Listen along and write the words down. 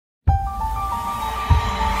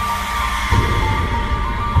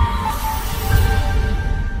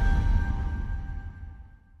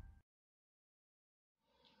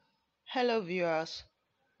Hello viewers,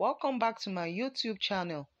 welcome back to my YouTube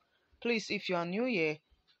channel. Please, if you are new here,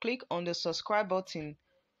 click on the subscribe button,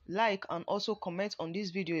 like and also comment on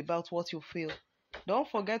this video about what you feel. Don't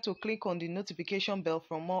forget to click on the notification bell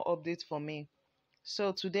for more updates from me.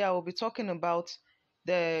 So today I will be talking about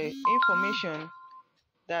the information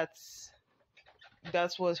that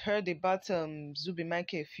was heard about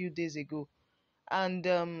Zubby a few days ago. And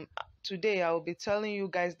today I will be telling you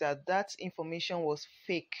guys that information was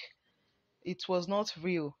fake. It was not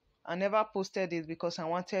real. I never posted it because I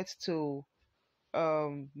wanted to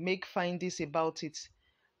make findings about it.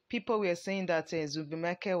 People were saying that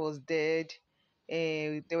Zubby was dead.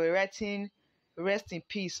 They were writing "rest in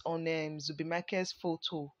peace" on Zubby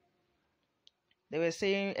photo. They were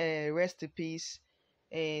saying "rest in peace"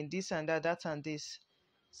 and this and that, that and this.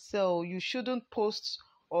 So you shouldn't post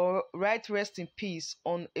or write "rest in peace"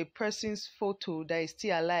 on a person's photo that is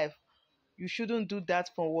still alive. You shouldn't do that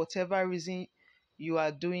for whatever reason you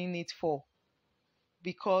are doing it for,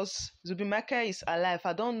 because Zubby is alive.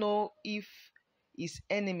 I don't know if his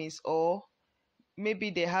enemies or maybe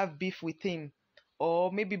they have beef with him,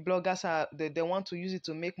 or maybe bloggers they want to use it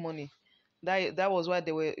to make money. That was why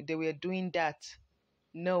they were doing that.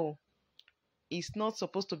 No, it's not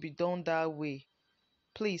supposed to be done that way.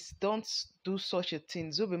 Please don't do such a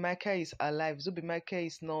thing. Zubby is alive. Zubby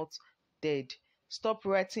is not dead. Stop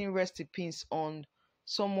writing "rest in peace" on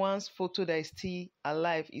someone's photo that is still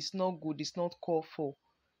alive. It's not good. It's not called for.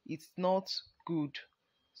 It's not good.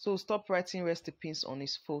 So stop writing "rest in peace" on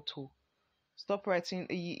his photo. Stop writing.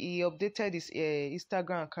 He updated his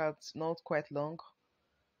Instagram account not quite long.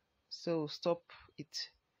 So stop it.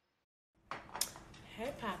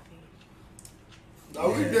 Hey, Papi. Now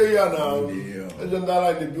we there here now. Isn't that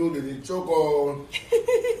like the building? The choco.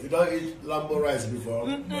 You don't eat lambo rice before.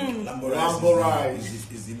 Lambo rice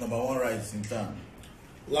is the number one rice in town.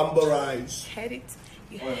 Lambo rice. Had it.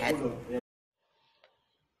 You had it.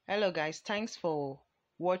 Hello guys, thanks for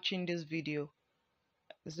watching this video.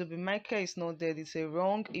 Zubby is not dead. It's a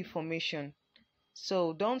wrong information.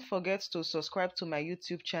 So don't forget to subscribe to my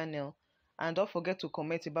YouTube channel, and don't forget to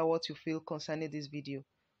comment about what you feel concerning this video.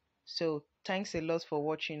 So thanks a lot for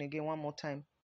watching again one more time.